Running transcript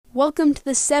Welcome to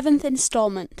the 7th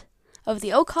installment of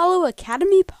the Okalo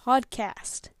Academy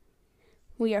podcast.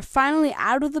 We are finally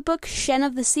out of the book Shen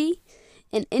of the Sea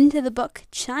and into the book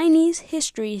Chinese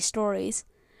History Stories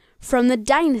from the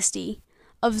Dynasty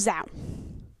of Zhao.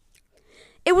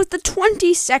 It was the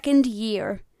 22nd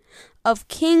year of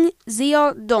King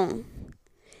Xiaodong,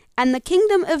 and the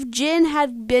kingdom of Jin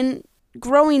had been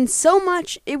growing so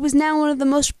much it was now one of the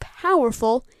most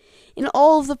powerful in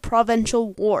all of the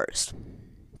provincial wars.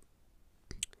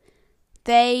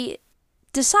 They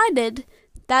decided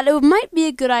that it might be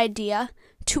a good idea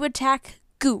to attack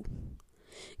Gu.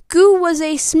 Gu was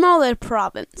a smaller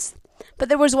province, but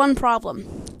there was one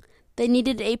problem. They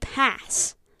needed a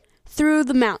pass through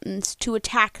the mountains to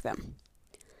attack them.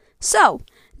 So,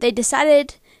 they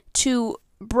decided to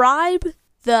bribe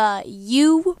the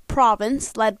Yu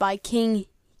province, led by King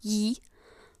Yi,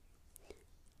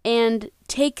 and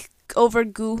take over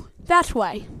Gu that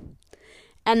way.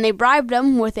 And they bribed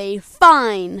them with a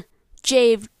fine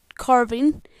jade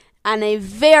carving and a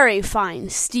very fine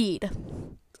steed.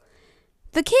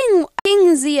 The King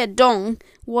Xiaodong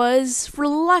was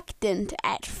reluctant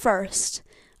at first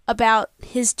about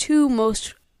his two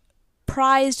most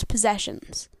prized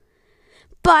possessions.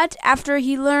 But after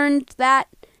he learned that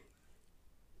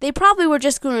they probably were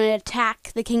just going to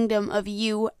attack the kingdom of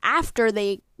Yu after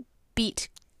they beat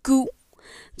Gu,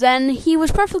 then he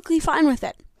was perfectly fine with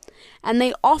it. And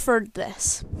they offered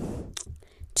this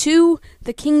to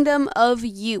the kingdom of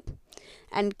Yu.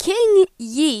 And King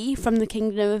Yi from the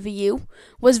kingdom of Yu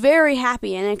was very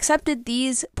happy and accepted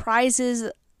these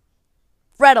prizes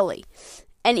readily.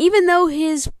 And even though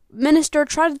his minister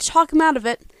tried to talk him out of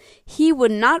it, he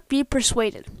would not be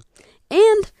persuaded.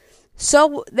 And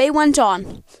so they went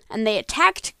on, and they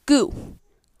attacked Gu,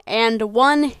 and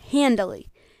won handily.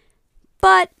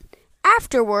 But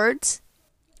afterwards,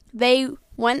 they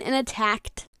went and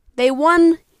attacked. They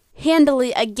won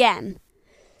handily again.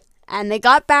 And they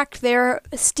got back their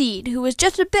steed, who was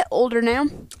just a bit older now,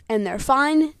 and their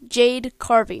fine jade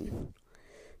carving.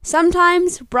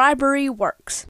 Sometimes bribery works.